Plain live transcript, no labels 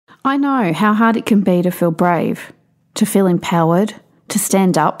I know how hard it can be to feel brave, to feel empowered, to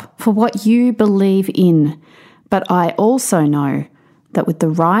stand up for what you believe in. But I also know that with the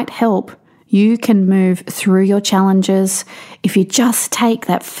right help, you can move through your challenges if you just take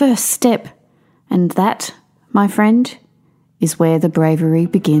that first step. And that, my friend, is where the bravery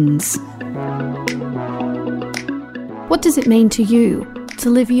begins. What does it mean to you to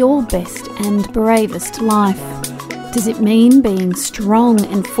live your best and bravest life? Does it mean being strong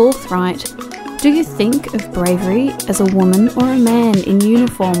and forthright? Do you think of bravery as a woman or a man in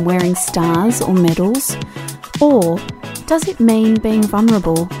uniform wearing stars or medals? Or does it mean being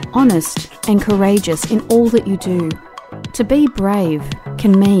vulnerable, honest and courageous in all that you do? To be brave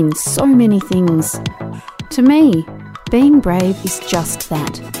can mean so many things. To me, being brave is just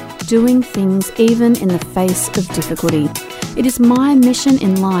that, doing things even in the face of difficulty. It is my mission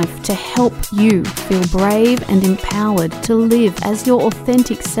in life to help you feel brave and empowered to live as your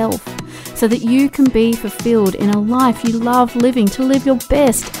authentic self, so that you can be fulfilled in a life you love living, to live your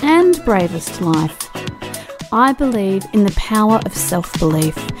best and bravest life. I believe in the power of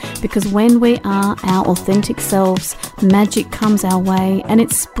self-belief, because when we are our authentic selves, magic comes our way and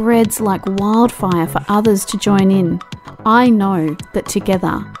it spreads like wildfire for others to join in. I know that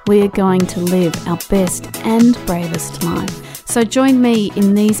together we are going to live our best and bravest life. So join me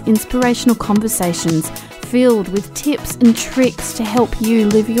in these inspirational conversations filled with tips and tricks to help you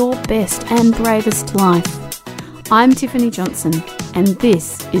live your best and bravest life. I'm Tiffany Johnson, and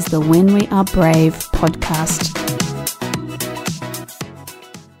this is the When We Are Brave podcast.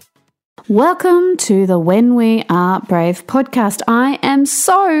 Welcome to the When We Are Brave podcast. I am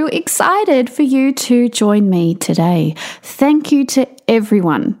so excited for you to join me today. Thank you to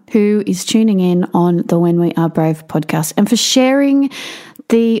everyone who is tuning in on the When We Are Brave podcast and for sharing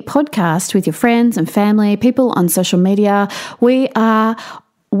the podcast with your friends and family, people on social media. We are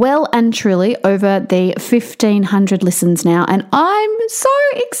well and truly over the 1,500 listens now, and I'm so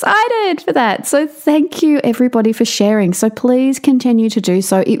excited for that. So thank you everybody for sharing. So please continue to do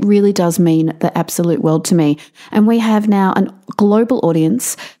so. It really does mean the absolute world to me. And we have now a global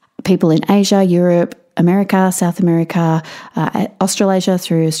audience, people in Asia, Europe, America, South America, Australasia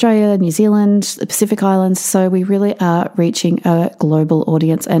through Australia, New Zealand, the Pacific Islands. So we really are reaching a global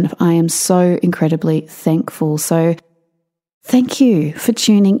audience, and I am so incredibly thankful. So thank you for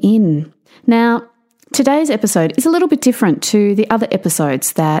tuning in. Now, today's episode is a little bit different to the other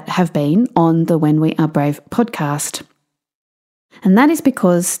episodes that have been on the When We Are Brave podcast. And that is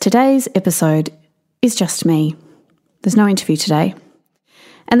because today's episode is just me. There's no interview today.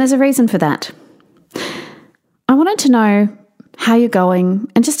 And there's a reason for that. I wanted to know how you're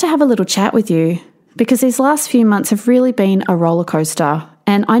going and just to have a little chat with you, because these last few months have really been a roller coaster.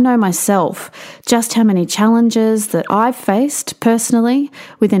 And I know myself just how many challenges that I've faced personally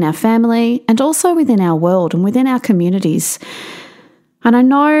within our family and also within our world and within our communities. And I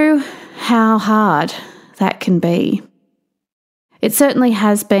know how hard that can be. It certainly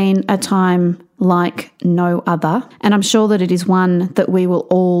has been a time like no other, and I'm sure that it is one that we will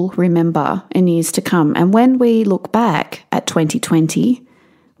all remember in years to come. And when we look back at 2020,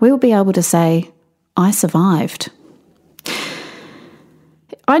 we will be able to say, I survived.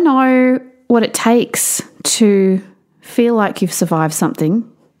 I know what it takes to feel like you've survived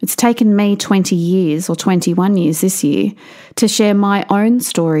something. It's taken me 20 years or 21 years this year to share my own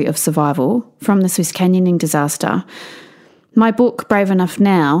story of survival from the Swiss Canyoning disaster. My book, Brave Enough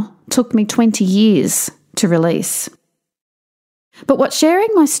Now, took me 20 years to release. But what sharing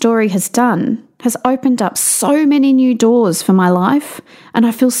my story has done has opened up so many new doors for my life, and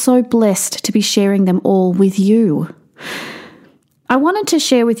I feel so blessed to be sharing them all with you. I wanted to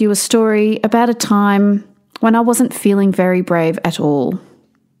share with you a story about a time when I wasn't feeling very brave at all,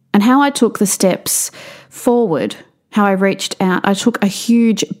 and how I took the steps forward, how I reached out. I took a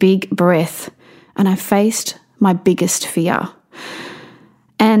huge, big breath, and I faced my biggest fear.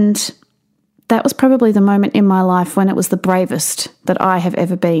 And that was probably the moment in my life when it was the bravest that I have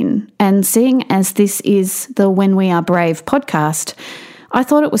ever been. And seeing as this is the When We Are Brave podcast, I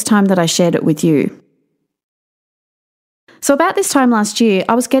thought it was time that I shared it with you. So about this time last year,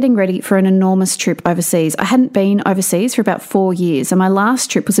 I was getting ready for an enormous trip overseas. I hadn't been overseas for about 4 years, and my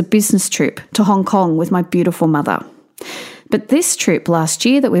last trip was a business trip to Hong Kong with my beautiful mother. But this trip last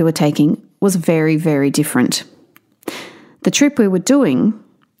year that we were taking was very, very different. The trip we were doing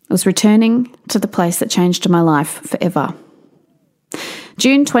was returning to the place that changed my life forever.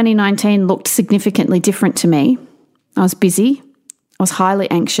 June 2019 looked significantly different to me. I was busy. I was highly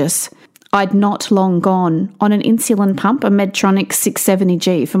anxious. I'd not long gone on an insulin pump, a Medtronic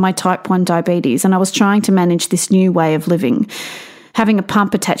 670G for my type 1 diabetes, and I was trying to manage this new way of living. having a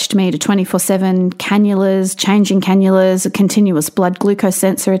pump attached to me to 24/7 cannulas, changing cannulas, a continuous blood glucose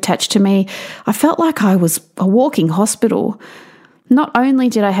sensor attached to me. I felt like I was a walking hospital. Not only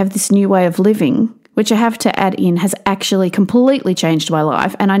did I have this new way of living, which I have to add in has actually completely changed my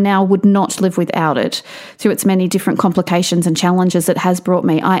life, and I now would not live without it through its many different complications and challenges it has brought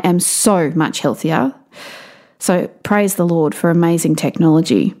me. I am so much healthier. So praise the Lord for amazing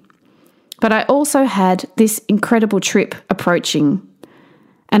technology. But I also had this incredible trip approaching,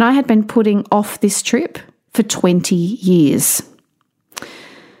 and I had been putting off this trip for 20 years.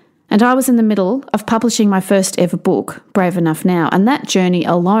 And I was in the middle of publishing my first ever book, Brave Enough Now, and that journey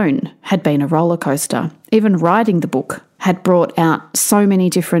alone had been a roller coaster. Even writing the book had brought out so many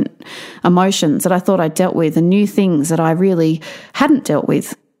different emotions that I thought I'd dealt with and new things that I really hadn't dealt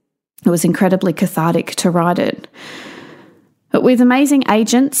with. It was incredibly cathartic to write it. But with amazing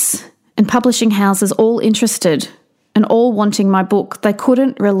agents and publishing houses all interested and all wanting my book, they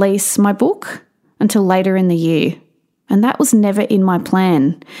couldn't release my book until later in the year. And that was never in my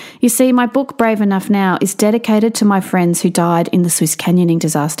plan. You see, my book, Brave Enough Now, is dedicated to my friends who died in the Swiss canyoning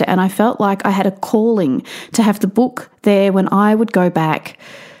disaster, and I felt like I had a calling to have the book there when I would go back,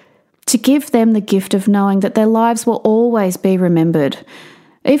 to give them the gift of knowing that their lives will always be remembered.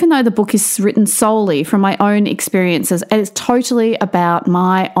 Even though the book is written solely from my own experiences, it's totally about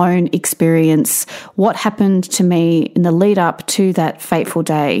my own experience, what happened to me in the lead up to that fateful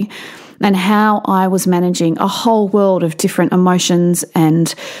day, and how I was managing a whole world of different emotions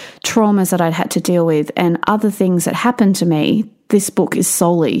and traumas that I'd had to deal with and other things that happened to me. This book is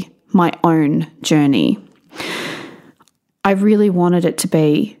solely my own journey. I really wanted it to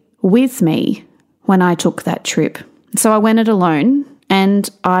be with me when I took that trip. So I went it alone and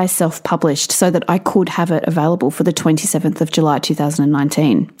I self-published so that I could have it available for the 27th of July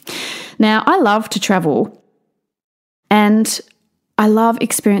 2019. Now, I love to travel and I love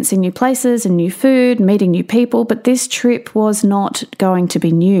experiencing new places and new food, meeting new people, but this trip was not going to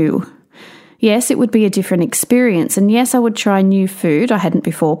be new. Yes, it would be a different experience, and yes, I would try new food I hadn't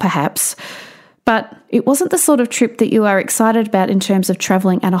before, perhaps, but it wasn't the sort of trip that you are excited about in terms of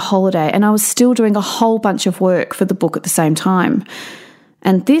travelling at a holiday, and I was still doing a whole bunch of work for the book at the same time.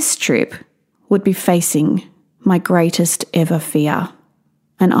 And this trip would be facing my greatest ever fear,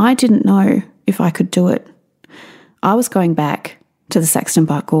 and I didn't know if I could do it. I was going back to the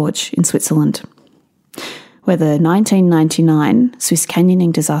Saxonbach Gorge in Switzerland, where the 1999 Swiss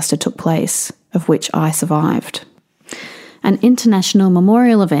canyoning disaster took place, of which I survived. An international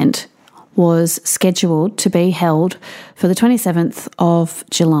memorial event was scheduled to be held for the 27th of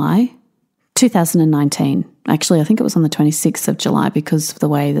July 2019. Actually, I think it was on the 26th of July because of the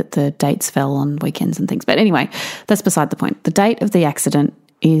way that the dates fell on weekends and things. But anyway, that's beside the point. The date of the accident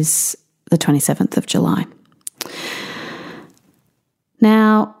is the 27th of July.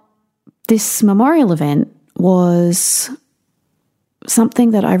 Now, this memorial event was something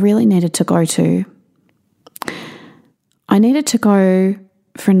that I really needed to go to. I needed to go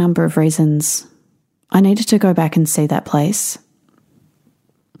for a number of reasons. I needed to go back and see that place.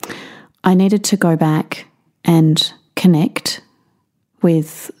 I needed to go back and connect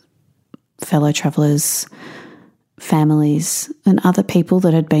with fellow travellers, families, and other people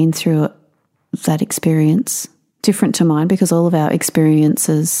that had been through that experience. Different to mine because all of our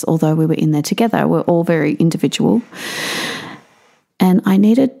experiences, although we were in there together, were all very individual. And I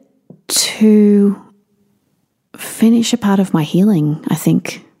needed to finish a part of my healing, I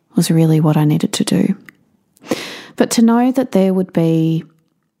think, was really what I needed to do. But to know that there would be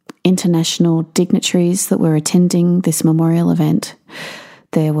international dignitaries that were attending this memorial event,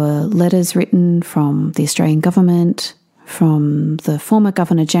 there were letters written from the Australian government, from the former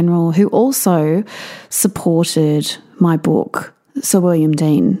Governor-General, who also supported my book, Sir William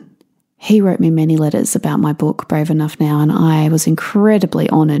Dean. He wrote me many letters about my book, Brave Enough Now, and I was incredibly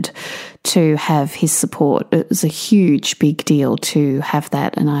honoured to have his support. It was a huge, big deal to have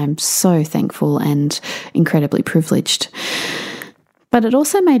that, and I'm so thankful and incredibly privileged. But it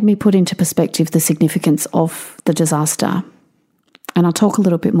also made me put into perspective the significance of the disaster. And I'll talk a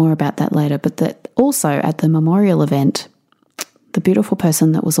little bit more about that later, but that also at the memorial event, the beautiful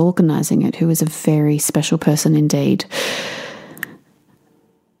person that was organising it, who was a very special person indeed,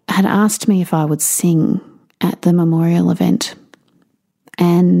 had asked me if I would sing at the memorial event.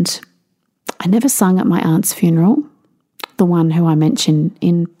 And I never sung at my aunt's funeral, the one who I mentioned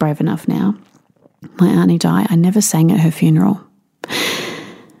in Brave Enough Now. My auntie died. I never sang at her funeral.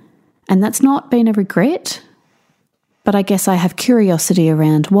 And that's not been a regret, but I guess I have curiosity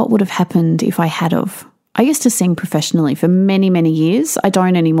around what would have happened if I had of. I used to sing professionally for many, many years. I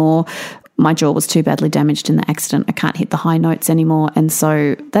don't anymore. my jaw was too badly damaged in the accident. I can't hit the high notes anymore. And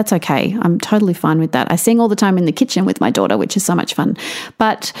so that's okay. I'm totally fine with that. I sing all the time in the kitchen with my daughter, which is so much fun.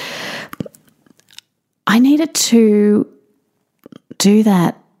 But I needed to do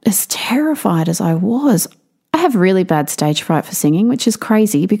that as terrified as I was. I have really bad stage fright for singing, which is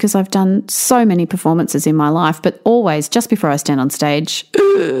crazy because I've done so many performances in my life, but always just before I stand on stage,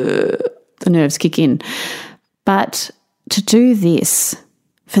 the nerves kick in. But to do this,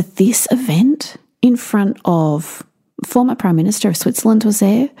 for this event in front of former Prime Minister of Switzerland was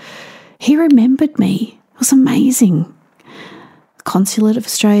there, he remembered me. It was amazing. The Consulate of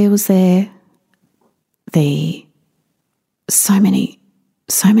Australia was there.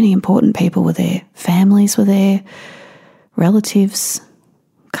 So many important people were there. Families were there, relatives,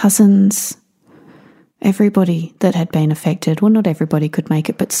 cousins, everybody that had been affected. Well, not everybody could make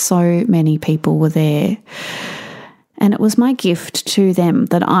it, but so many people were there. And it was my gift to them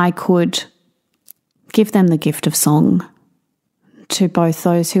that I could give them the gift of song to both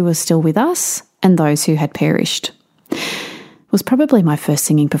those who were still with us and those who had perished. It was probably my first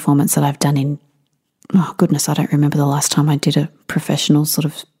singing performance that I've done in, oh goodness, I don't remember the last time I did a professional sort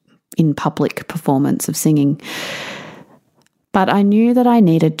of in public performance of singing. But I knew that I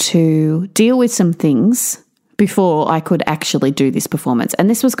needed to deal with some things before I could actually do this performance. And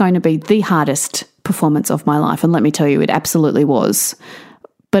this was going to be the hardest performance of my life. And let me tell you, it absolutely was.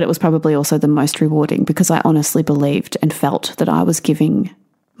 But it was probably also the most rewarding because I honestly believed and felt that I was giving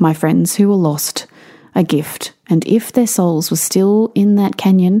my friends who were lost a gift. And if their souls were still in that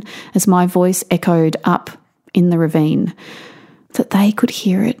canyon as my voice echoed up in the ravine, that they could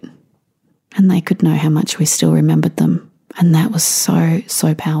hear it and they could know how much we still remembered them. And that was so,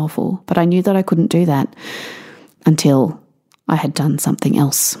 so powerful. But I knew that I couldn't do that until I had done something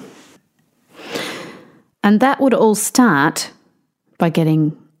else. And that would all start by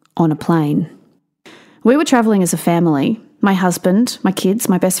getting on a plane. We were travelling as a family, my husband, my kids,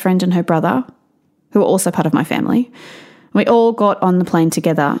 my best friend and her brother, who were also part of my family. We all got on the plane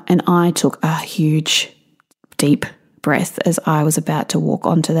together and I took a huge, deep breath as I was about to walk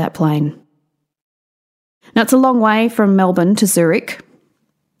onto that plane. Now, it's a long way from Melbourne to Zurich.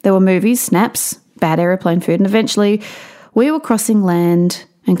 There were movies, snaps, bad aeroplane food, and eventually we were crossing land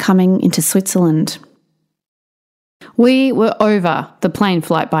and coming into Switzerland. We were over the plane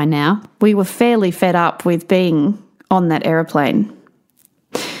flight by now. We were fairly fed up with being on that aeroplane.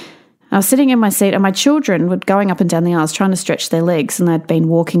 I was sitting in my seat and my children were going up and down the aisles trying to stretch their legs, and they'd been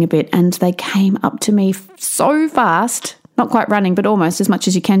walking a bit and they came up to me so fast, not quite running, but almost as much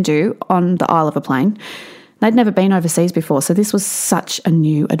as you can do on the aisle of a plane. They'd never been overseas before, so this was such a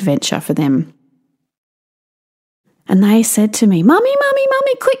new adventure for them. And they said to me, "Mummy, mummy,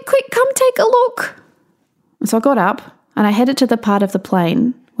 mummy, quick, come take a look." And so I got up and I headed to the part of the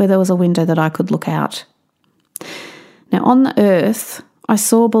plane where there was a window that I could look out. Now, on the earth, I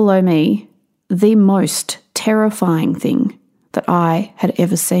saw below me the most terrifying thing that I had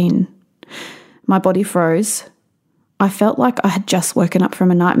ever seen. My body froze. I felt like I had just woken up from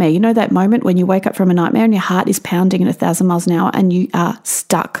a nightmare. You know that moment when you wake up from a nightmare and your heart is pounding at 1,000 miles an hour and you are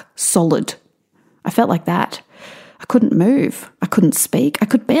stuck solid. I felt like that. I couldn't move. I couldn't speak. I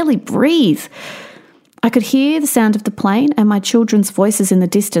could barely breathe. I could hear the sound of the plane and my children's voices in the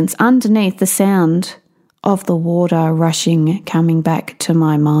distance underneath the sound of the water rushing, coming back to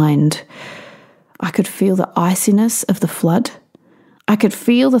my mind. I could feel the iciness of the flood. I could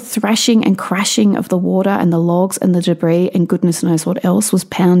feel the thrashing and crashing of the water and the logs and the debris and goodness knows what else was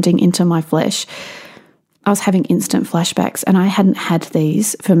pounding into my flesh. I was having instant flashbacks and I hadn't had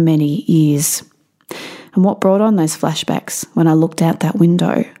these for many years. And what brought on those flashbacks when I looked out that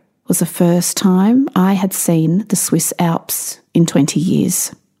window was the first time I had seen the Swiss Alps in 20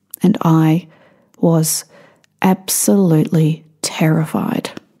 years. And I was absolutely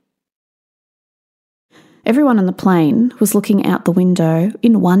terrified. Everyone on the plane was looking out the window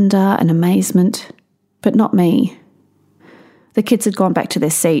in wonder and amazement, but not me. The kids had gone back to their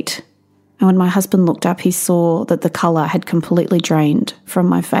seat, and when my husband looked up, he saw that the colour had completely drained from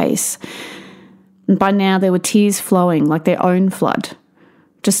my face. And by now there were tears flowing like their own flood,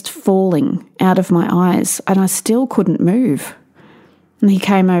 just falling out of my eyes, and I still couldn't move. And he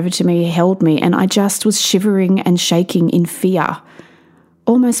came over to me, he held me, and I just was shivering and shaking in fear,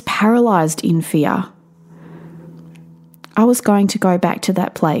 almost paralysed in fear. I was going to go back to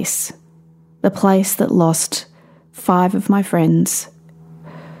that place, the place that lost 5 of my friends,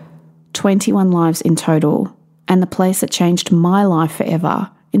 21 lives in total, and the place that changed my life forever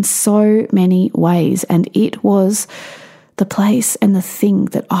in so many ways. And it was the place and the thing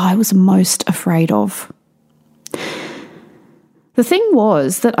that I was most afraid of. The thing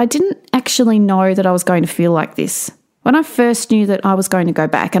was that I didn't actually know that I was going to feel like this. When I first knew that I was going to go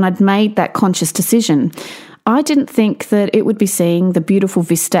back and I'd made that conscious decision, I didn't think that it would be seeing the beautiful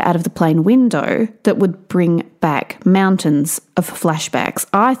vista out of the plane window that would bring back mountains of flashbacks.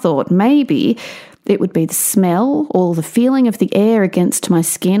 I thought maybe it would be the smell or the feeling of the air against my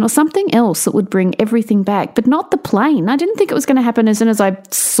skin or something else that would bring everything back, but not the plane. I didn't think it was going to happen as soon as I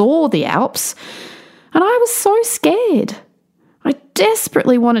saw the Alps, and I was so scared. I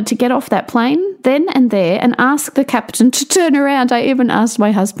desperately wanted to get off that plane then and there and ask the captain to turn around. I even asked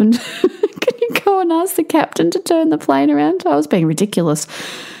my husband, can you go and ask the captain to turn the plane around? I was being ridiculous,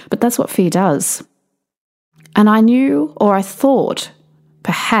 but that's what fear does. And I knew, or I thought,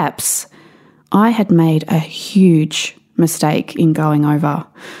 perhaps I had made a huge mistake in going over.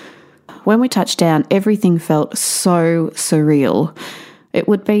 When we touched down, everything felt so surreal. It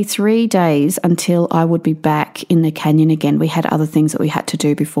would be 3 days until I would be back in the canyon again. We had other things that we had to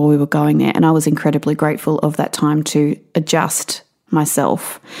do before we were going there, and I was incredibly grateful of that time to adjust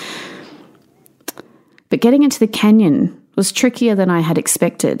myself. But getting into the canyon was trickier than I had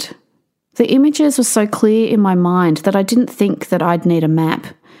expected. The images were so clear in my mind that I didn't think that I'd need a map.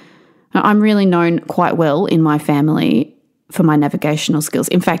 Now, I'm really known quite well in my family for my navigational skills.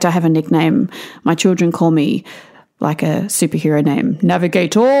 In fact, I have a nickname. My children call me like a superhero name,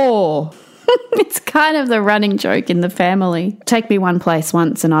 Navigator. It's kind of the running joke in the family. Take me one place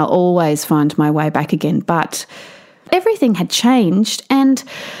once and I'll always find my way back again. But everything had changed and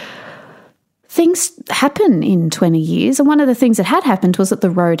things happen in 20 years. And one of the things that had happened was that the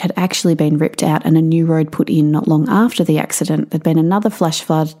road had actually been ripped out and a new road put in not long after the accident. There'd been another flash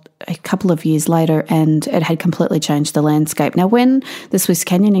flood a couple of years later and it had completely changed the landscape. Now, when the Swiss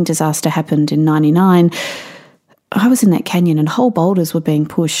canyoning disaster happened in 1999, I was in that canyon and whole boulders were being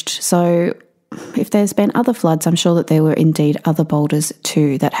pushed. So if there's been other floods, I'm sure that there were indeed other boulders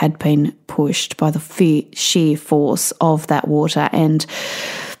too that had been pushed by the sheer force of that water. And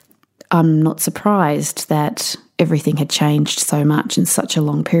I'm not surprised that everything had changed so much in such a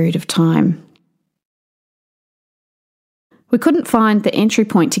long period of time. We couldn't find the entry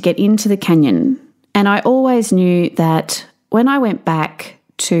point to get into the canyon, and I always knew that when I went back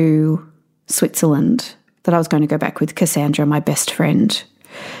to Switzerland that I was going to go back with Cassandra, my best friend.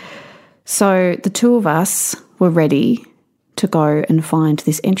 So the two of us were ready to go and find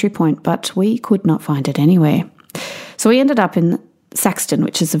this entry point, but we could not find it anywhere. So we ended up in Saxton,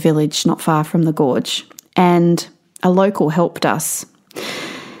 which is a village not far from the gorge, and a local helped us.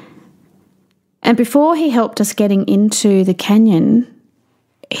 And before he helped us getting into the canyon,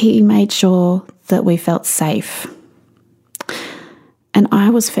 he made sure that we felt safe. And I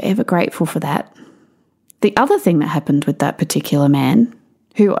was forever grateful for that. The other thing that happened with that particular man,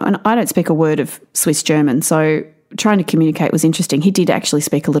 who, and I don't speak a word of Swiss German, so trying to communicate was interesting. He did actually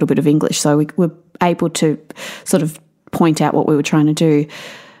speak a little bit of English, so we were able to sort of point out what we were trying to do.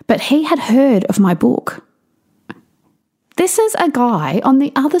 But he had heard of my book. This is a guy on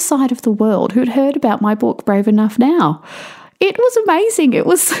the other side of the world who'd heard about my book, Brave Enough Now. It was amazing. It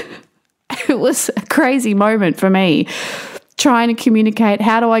was a crazy moment for me, trying to communicate,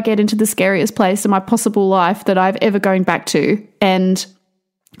 how do I get into the scariest place in my possible life that I've ever going back to? And,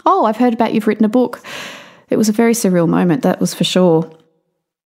 oh, I've heard about you've written a book. It was a very surreal moment, that was for sure.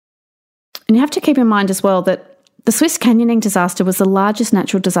 And you have to keep in mind as well that the Swiss canyoning disaster was the largest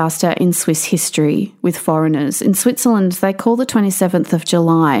natural disaster in Swiss history with foreigners. In Switzerland, they call the 27th of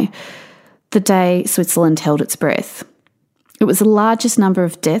July the day Switzerland held its breath. It was the largest number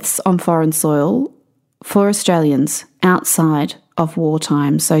of deaths on foreign soil for Australians outside of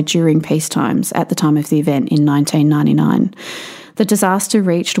wartime, so during peace times at the time of the event in 1999. The disaster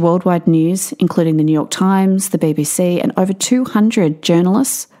reached worldwide news, including the New York Times, the BBC, and over 200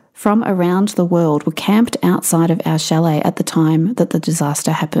 journalists from around the world were camped outside of our chalet at the time that the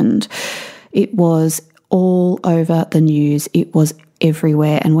disaster happened. It was all over the news. It was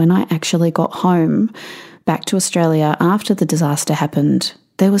everywhere. And when I actually got home back to Australia after the disaster happened,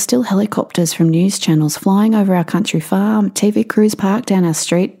 there were still helicopters from news channels flying over our country farm, TV crews parked down our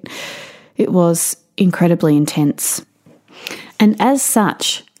street. It was incredibly intense. And as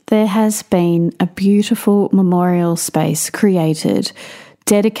such, there has been a beautiful memorial space created,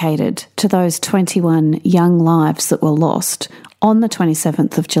 dedicated to those 21 young lives that were lost on the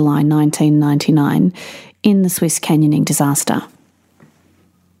 27th of July 1999 in the Swiss canyoning disaster.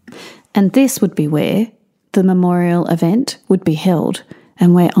 And this would be where the memorial event would be held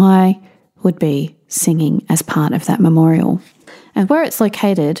and where I would be singing as part of that memorial. And where it's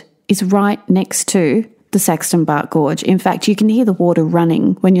located is right next to the Saxton Bark Gorge. In fact, you can hear the water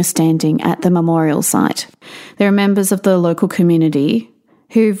running when you're standing at the memorial site. There are members of the local community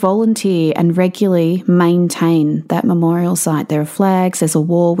who volunteer and regularly maintain that memorial site. There are flags, there's a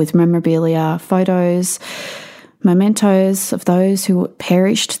wall with memorabilia, photos, mementos of those who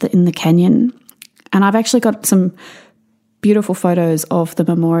perished in the canyon. And I've actually got some beautiful photos of the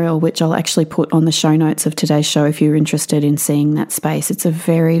memorial, which I'll actually put on the show notes of today's show if you're interested in seeing that space. It's a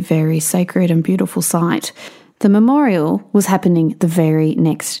very, very sacred and beautiful site. The memorial was happening the very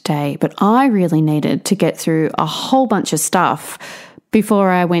next day, but I really needed to get through a whole bunch of stuff before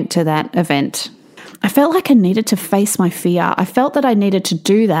I went to that event. I felt like I needed to face my fear. I felt that I needed to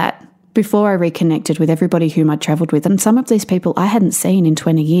do that before I reconnected with everybody whom I'd travelled with. And some of these people I hadn't seen in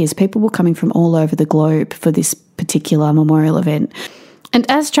 20 years. People were coming from all over the globe for this particular memorial event. And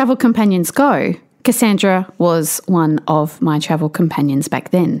as travel companions go, Cassandra was one of my travel companions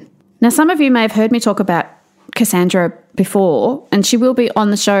back then. Now, some of you may have heard me talk about Cassandra before, and she will be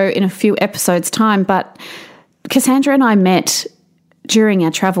on the show in a few episodes' time, but Cassandra and I met during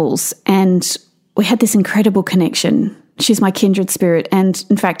our travels and we had this incredible connection. She's my kindred spirit, and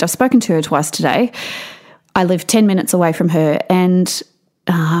in fact, I've spoken to her twice today. I live 10 minutes away from her, and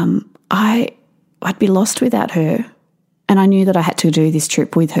I'd be lost without her, and I knew that I had to do this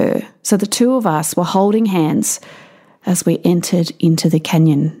trip with her. So the two of us were holding hands as we entered into the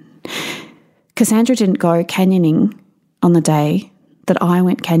canyon. Cassandra didn't go canyoning on the day that I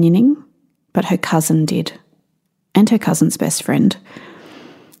went canyoning, but her cousin did, and her cousin's best friend,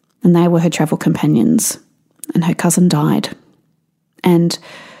 and they were her travel companions. And her cousin died, and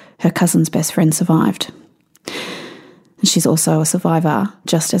her cousin's best friend survived. And she's also a survivor,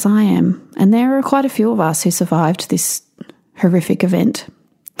 just as I am. And there are quite a few of us who survived this horrific event.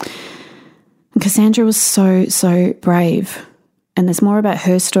 And Cassandra was so, so brave. And there's more about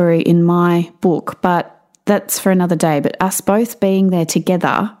her story in my book, but that's for another day. But us both being there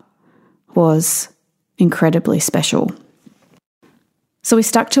together was incredibly special. So we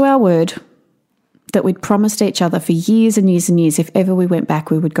stuck to our word that we'd promised each other for years and years and years. If ever we went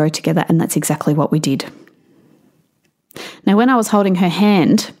back, we would go together, and that's exactly what we did. Now, when I was holding her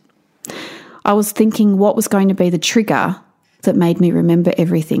hand, I was thinking what was going to be the trigger that made me remember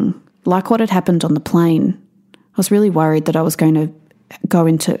everything, like what had happened on the plane. I was really worried that I was going to go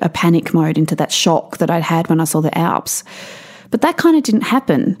into a panic mode, into that shock that I'd had when I saw the Alps. But that kind of didn't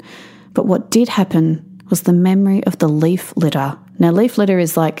happen. But what did happen was the memory of the leaf litter. Now, leaf litter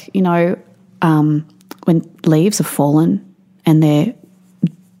is like, when leaves have fallen and they're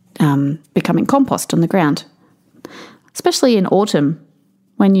becoming compost on the ground, especially in autumn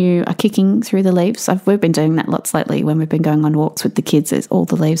when you are kicking through the leaves. We've been doing that lots lately when we've been going on walks with the kids. All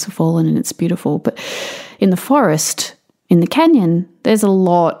the leaves have fallen and it's beautiful. But in the forest, in the canyon, there's a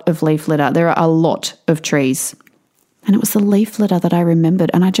lot of leaf litter. There are a lot of trees. And it was the leaf litter that I remembered,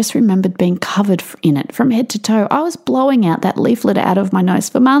 and I just remembered being covered in it from head to toe. I was blowing out that leaf litter out of my nose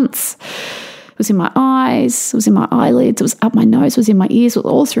for months. It was in my eyes, it was in my eyelids, it was up my nose, it was in my ears, it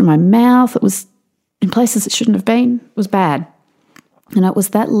was all through my mouth, it was in places it shouldn't have been. It was bad. And it was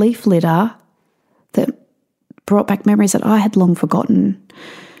that leaf litter that brought back memories that I had long forgotten.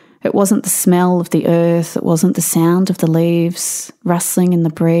 It wasn't the smell of the earth, it wasn't the sound of the leaves rustling in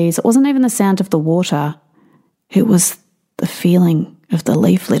the breeze, it wasn't even the sound of the water. It was the feeling of the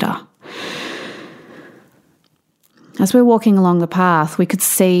leaf litter. As we're walking along the path, we could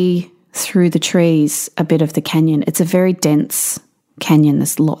see through the trees a bit of the canyon. It's a very dense canyon.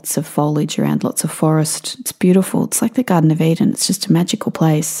 There's lots of foliage around, lots of forest. It's beautiful. It's like the Garden of Eden. It's just a magical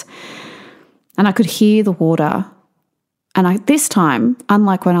place. And I could hear the water. And this time,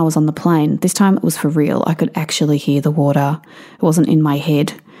 unlike when I was on the plane, this time it was for real. I could actually hear the water. It wasn't in my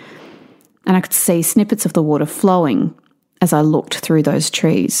head. And I could see snippets of the water flowing as I looked through those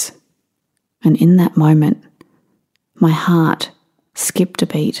trees. And in that moment, my heart skipped a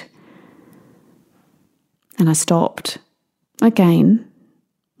beat. And I stopped, again,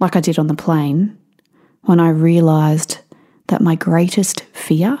 like I did on the plane, when I realised that my greatest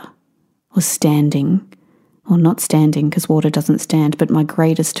fear was standing. Well, not standing because water doesn't stand, but my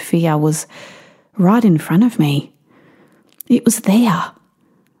greatest fear was right in front of me. It was there.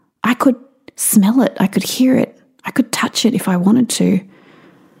 I could smell it. I could hear it. I could touch it if I wanted to.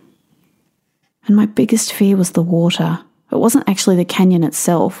 And my biggest fear was the water. It wasn't actually the canyon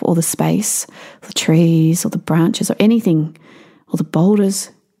itself or the space, the trees or the branches or anything, or the boulders.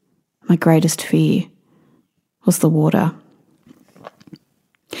 My greatest fear was the water.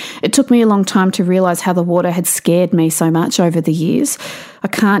 It took me a long time to realise how the water had scared me so much over the years. I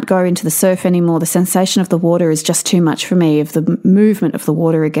can't go into the surf anymore. The sensation of the water is just too much for me, of the movement of the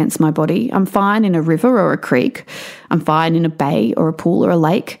water against my body. I'm fine in a river or a creek. I'm fine in a bay or a pool or a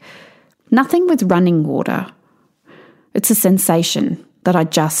lake. Nothing with running water. It's a sensation. that I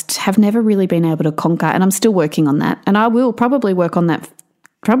just have never really been able to conquer, and I'm still working on that. And I will probably work on that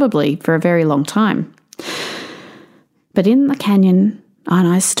probably for a very long time. But in the canyon, and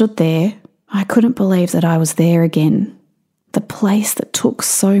I stood there, I couldn't believe that I was there again. The place that took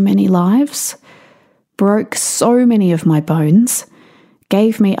so many lives, broke so many of my bones,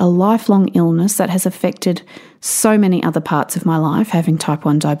 gave me a lifelong illness that has affected so many other parts of my life, having type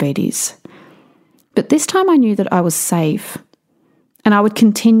 1 diabetes. But this time I knew that I was safe, and I would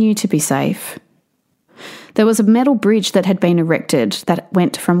continue to be safe. There was a metal bridge that had been erected that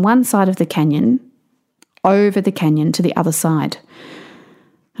went from one side of the canyon over the canyon to the other side.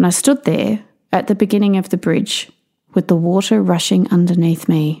 And I stood there at the beginning of the bridge with the water rushing underneath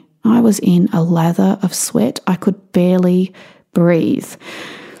me. I was in a lather of sweat. I could barely breathe.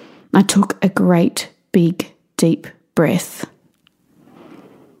 I took a great, big, deep breath.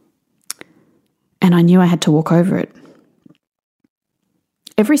 And I knew I had to walk over it.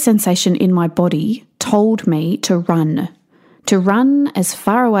 Every sensation in my body told me to run as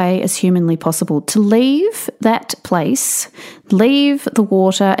far away as humanly possible, to leave that place, leave the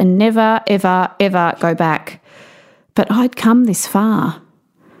water and never, ever, ever go back. But I'd come this far.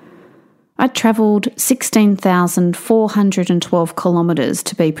 I'd travelled 16,412 kilometres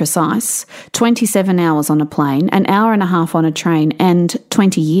to be precise, 27 hours on a plane, an hour and a half on a train, and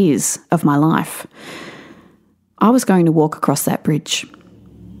 20 years of my life. I was going to walk across that bridge.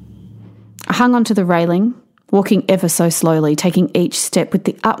 I hung onto the railing, walking ever so slowly, taking each step with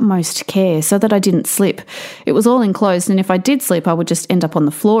the utmost care so that I didn't slip. It was all enclosed, and if I did slip, I would just end up on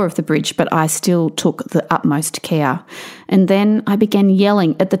the floor of the bridge, but I still took the utmost care. And then I began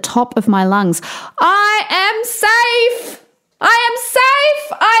yelling at the top of my lungs, "I am safe! I am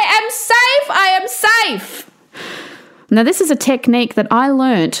safe! I am safe! I am safe!" Now, this is a technique that I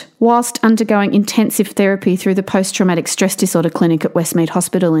learnt whilst undergoing intensive therapy through the Post-Traumatic Stress Disorder Clinic at Westmead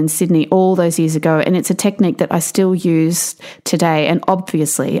Hospital in Sydney all those years ago, and it's a technique that I still use today, and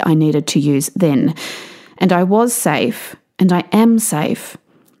obviously I needed to use then. And I was safe, and I am safe.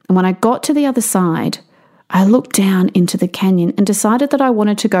 And when I got to the other side, I looked down into the canyon and decided that I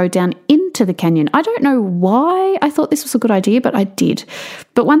wanted to go down into the canyon. I don't know why I thought this was a good idea, but I did.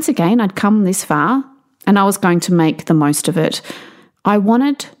 But once again, I'd come this far, and I was going to make the most of it. I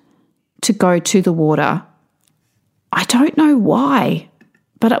wanted to go to the water. I don't know why,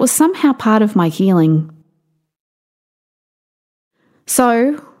 but it was somehow part of my healing.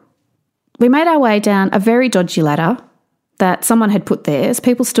 So we made our way down a very dodgy ladder that someone had put there, as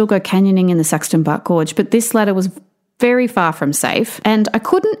people still go canyoning in the Saxton Butte Gorge, but this ladder was very far from safe, and I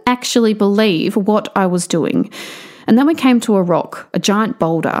couldn't actually believe what I was doing. And then we came to a rock, a giant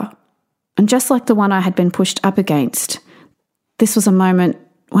boulder, and just like the one I had been pushed up against, this was a moment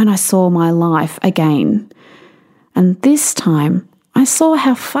when I saw my life again. And this time, I saw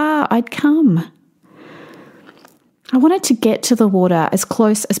how far I'd come. I wanted to get to the water as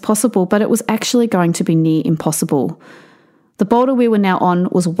close as possible, but it was actually going to be near impossible. The boulder we were now on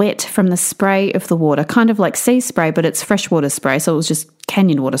was wet from the spray of the water, kind of like sea spray, but it's freshwater spray, so it was just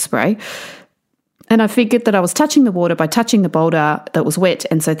canyon water spray. And I figured that I was touching the water by touching the boulder that was wet,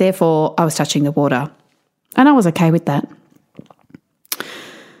 and so therefore I was touching the water. And I was okay with that.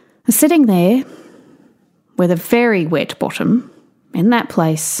 Sitting there with a very wet bottom, in that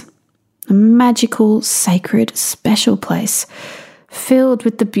place, a magical, sacred, special place, filled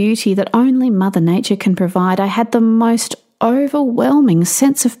with the beauty that only Mother Nature can provide, I had the most overwhelming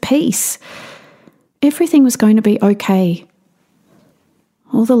sense of peace. Everything was going to be okay.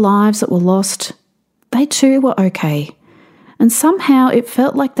 All the lives that were lost, they too were okay. And somehow it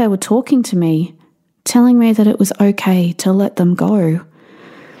felt like they were talking to me, telling me that it was okay to let them go.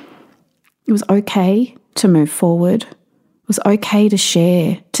 It was okay to move forward. It was okay to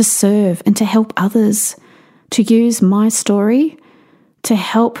share, to serve, and to help others, to use my story to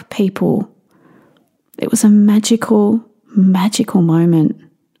help people. It was a magical, magical moment,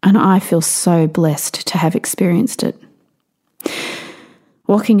 and I feel so blessed to have experienced it.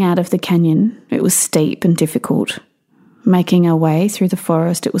 Walking out of the canyon, it was steep and difficult. Making our way through the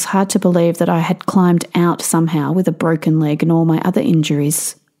forest, it was hard to believe that I had climbed out somehow with a broken leg and all my other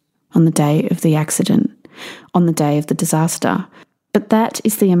injuries on the day of the accident, on the day of the disaster. But that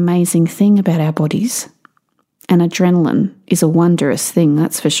is the amazing thing about our bodies. And adrenaline is a wondrous thing,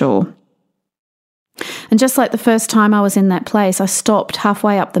 that's for sure. And just like the first time I was in that place, I stopped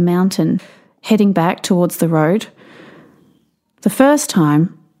halfway up the mountain, heading back towards the road. The first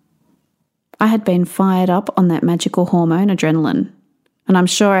time, I had been fired up on that magical hormone, adrenaline. And I'm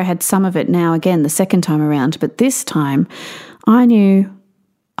sure I had some of it now again the second time around, but this time I knew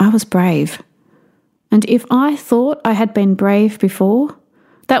I was brave. And if I thought I had been brave before,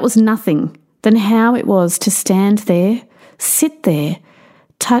 that was nothing than how it was to stand there, sit there,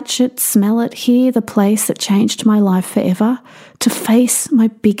 touch it, smell it, hear the place that changed my life forever, to face my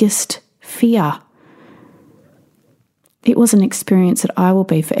biggest fear. It was an experience that I will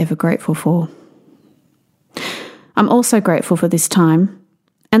be forever grateful for. I'm also grateful for this time,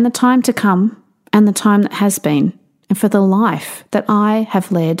 and the time to come, and the time that has been, and for the life that I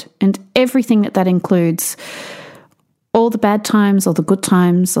have led and everything that includes, all the bad times or the good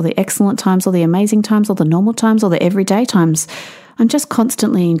times or the excellent times or the amazing times or the normal times or the everyday times. I'm just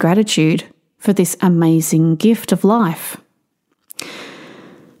constantly in gratitude for this amazing gift of life.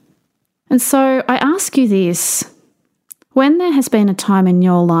 And so I ask you this, when there has been a time in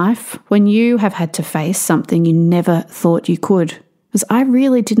your life when you have had to face something you never thought you could, because I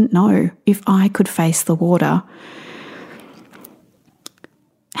really didn't know if I could face the water,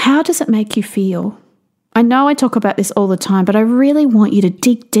 how does it make you feel? I know I talk about this all the time, but I really want you to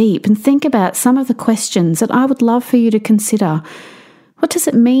dig deep and think about some of the questions that I would love for you to consider. What does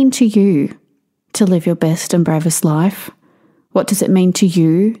it mean to you to live your best and bravest life? What does it mean to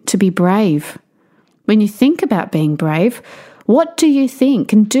you to be brave? When you think about being brave, what do you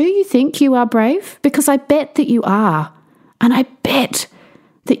think? And do you think you are brave? Because I bet that you are. And I bet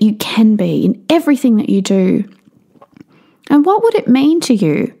that you can be in everything that you do. And what would it mean to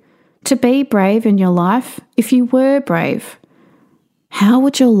you to be brave in your life if you were brave? How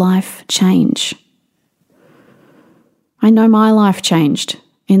would your life change? I know my life changed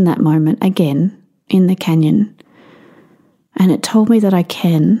in that moment again in the canyon. And it told me that I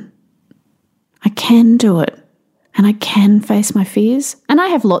can do it. And I can face my fears. And I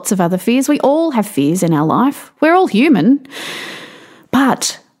have lots of other fears. We all have fears in our life. We're all human.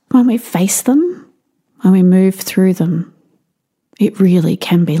 But when we face them, when we move through them, it really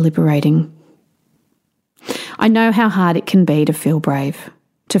can be liberating. I know how hard it can be to feel brave,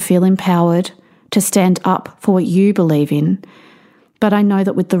 to feel empowered, to stand up for what you believe in. But I know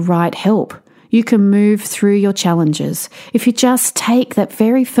that with the right help, you can move through your challenges if you just take that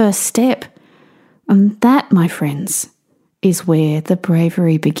very first step. And that, my friends, is where the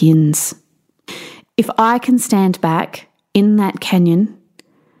bravery begins. If I can stand back in that canyon,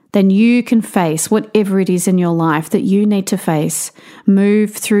 then you can face whatever it is in your life that you need to face,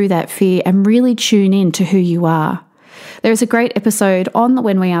 move through that fear and really tune in to who you are. There is a great episode on the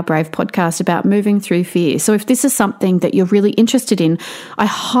When We Are Brave podcast about moving through fear. So if this is something that you're really interested in, I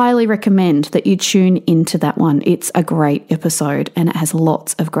highly recommend that you tune into that one. It's a great episode and it has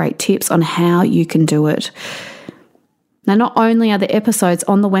lots of great tips on how you can do it. Now, not only are the episodes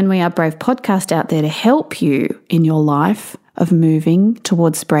on the When We Are Brave podcast out there to help you in your life of moving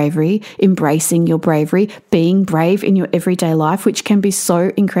towards bravery, embracing your bravery, being brave in your everyday life, which can be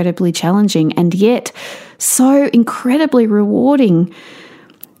so incredibly challenging and yet so incredibly rewarding.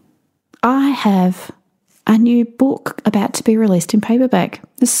 I have a new book about to be released in paperback.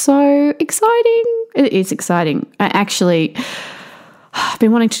 It's so exciting. It is exciting. I've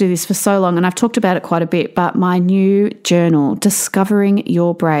been wanting to do this for so long and I've talked about it quite a bit, but my new journal, Discovering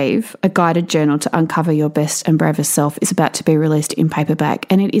Your Brave, a guided journal to uncover your best and bravest self, is about to be released in paperback.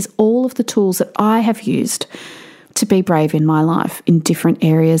 And it is all of the tools that I have used to be brave in my life in different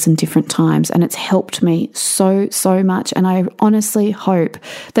areas and different times. And it's helped me so, so much. And I honestly hope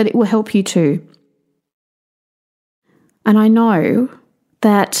that it will help you too. And I know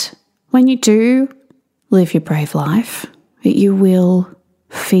that when you do live your brave life, that you will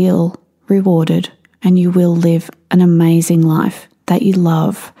feel rewarded and you will live an amazing life that you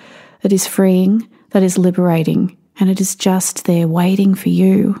love, that is freeing, that is liberating, and it is just there waiting for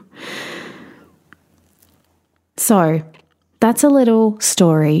you. So that's a little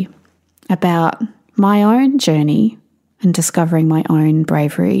story about my own journey and discovering my own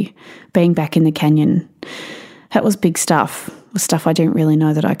bravery, being back in the canyon. That was big stuff. It was stuff I didn't really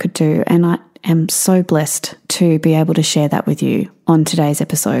know that I could do, and I am so blessed to be able to share that with you on today's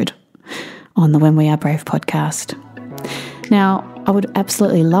episode on the When We Are Brave podcast. Now, I would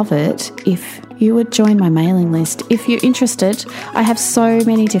absolutely love it if you would join my mailing list. If you're interested, I have so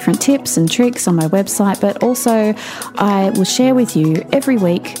many different tips and tricks on my website, but also I will share with you every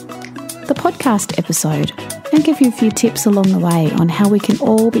week the podcast episode and give you a few tips along the way on how we can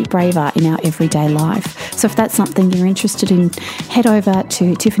all be braver in our everyday life. So if that's something you're interested in, head over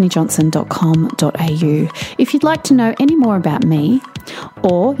to tiffanyjohnson.com.au. If you'd like to know any more about me,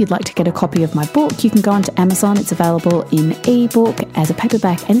 or you'd like to get a copy of my book, you can go onto Amazon. It's available in ebook, as a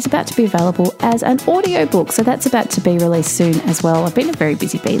paperback, and it's about to be available as an audiobook. So that's about to be released soon as well. I've been a very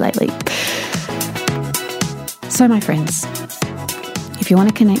busy bee lately. So my friends, if if you want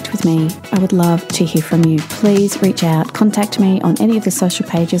to connect with me, I would love to hear from you. Please reach out, contact me on any of the social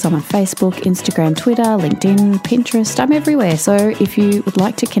pages. I'm on Facebook, Instagram, Twitter, LinkedIn, Pinterest. I'm everywhere. So if you would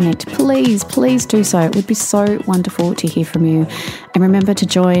like to connect, please do so. It would be so wonderful to hear from you. And remember to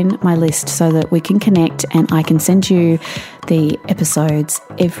join my list so that we can connect and I can send you the episodes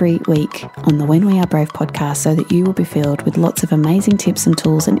every week on the When We Are Brave podcast so that you will be filled with lots of amazing tips and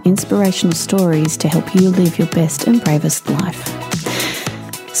tools and inspirational stories to help you live your best and bravest life.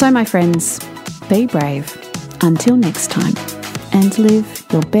 So my friends, be brave until next time and live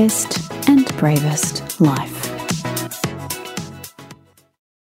your best and bravest life.